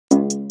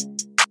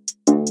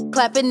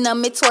Clap it,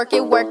 numb it, twerk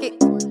it, work it.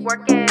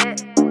 Work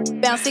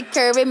it. Bounce it,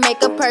 curve it,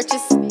 make a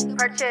purchase.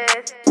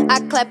 Purchase. I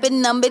clap it,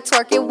 numb it,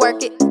 twerk it,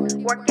 work it.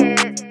 Work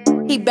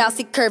it. He bounce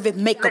it, curve it,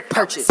 make a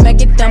purchase.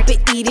 Smack it, dump it,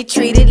 eat it,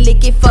 treat it,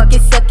 lick it, fuck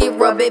it, suck it,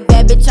 rub it.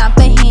 Bad bitch, I'm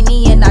for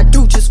Henny and I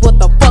do just what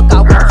the fuck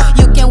I want.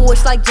 You can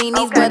wish like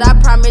genies, but I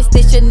promise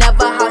this should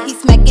never how. He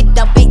smack it,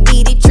 dump it,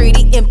 eat it, treat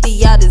it,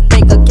 empty out his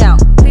bank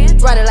account.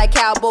 Ride it like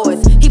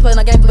cowboys. He playing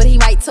no games, but he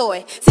might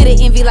toy. See the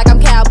envy like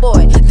I'm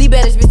cowboy. The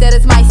baddest bitch, that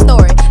is my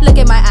story. Look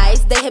at my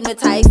eyes, they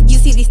hypnotize. You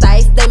see these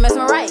thighs, they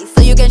mesmerize.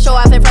 So you can show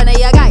off in front of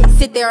your guys.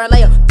 Sit there and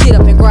lay up, get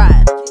up and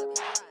grind.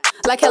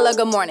 Like hello,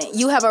 good morning,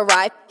 you have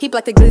arrived. He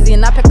blacked the glizzy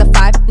and I packed the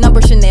 5.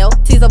 Number Chanel,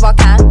 T's of all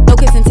kind, no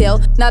kiss and tell.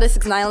 Not a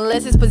 6'9",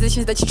 unless it's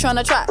positions that you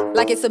tryna try.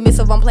 Like it's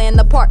submissive, I'm playing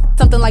the part.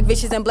 Something like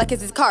vicious and black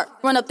as his cart.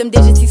 Run up them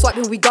digits, he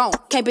swiping, we gone.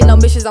 Can't be no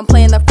missions, I'm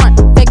playing the front.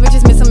 Fake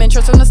bitches miss some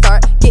interest from the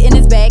start. Get in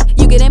his bag,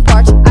 you get in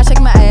parch. I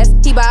shake my ass,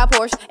 he buy a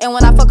Porsche. And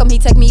when I fuck him, he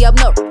take me up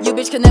north. You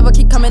bitch can never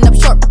keep coming up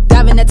short.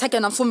 Diving and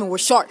taking, I'm swimming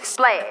with sharks.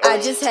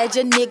 I just had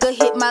your nigga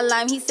hit my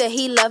line. He said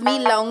he loved me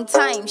long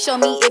time. Show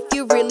me if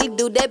you really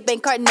do. That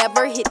bank card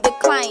never hit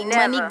decline.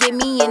 Money get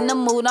me in the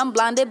mood, I'm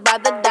blinded by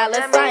the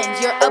dollar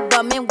signs. You're a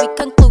bum and we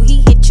conclude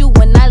he hit you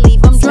when I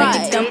leave him dry.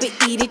 Smack it, dump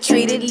it, eat it,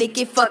 treat it, lick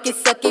it, fuck it,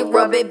 suck it,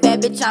 rub it.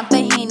 Bad bitch, I'm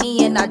for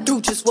Henny and I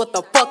do just what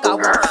the fuck I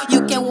want.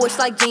 You can wish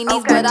like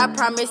genies, but I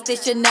promise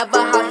this should never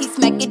how. He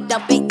smack it,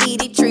 dump it,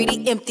 eat it, treat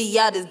it, empty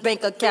out his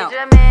bank account.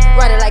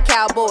 Ride it like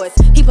cowboys.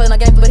 He playing no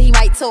games, but he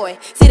might toy.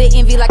 See the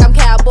envy like I'm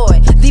cowboy.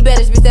 The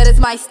baddest bitch, that is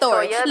my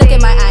story. Look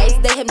at my eyes,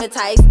 they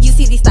hypnotize. You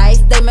see these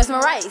thighs, they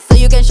mesmerize. So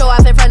you can show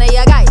off in front of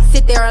your guys.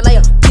 Sit there and lay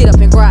up, get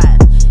up and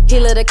grind. He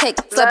lit a cake,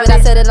 slap it,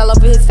 I said it all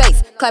over his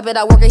face. Clap it,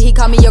 I work it, he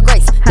call me your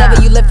grace.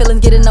 Never you let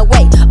feelings get in the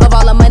way of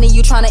all the money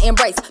you tryna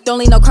embrace. Don't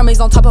leave no crumbs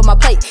on top of my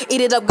plate.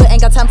 Eat it up good,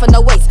 ain't got time for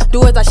no waste.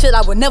 Do as I should,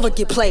 I would never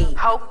get played.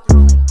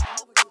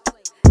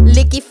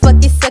 Lick it,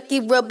 fuck it, suck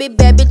it, rub it,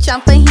 bad bitch,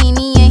 I'm for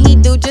Henny and he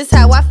do just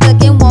how I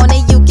fucking want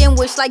it. You can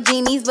wish like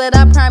genies, but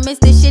I promise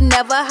this shit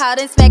never hot.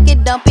 And smack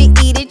it, dump it,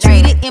 eat it,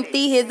 treat it,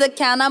 empty his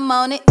account, I'm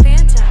on it.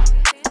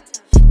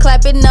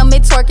 Clap it, numb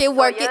it, twerk it,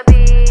 work it.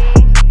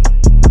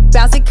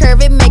 Bounce it,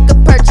 curve it, make a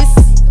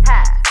purchase.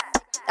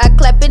 I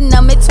clap it,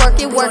 numb it, twerk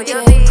it, work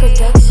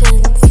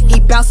it. He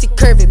bounce it,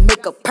 curve it,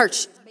 make a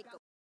purchase.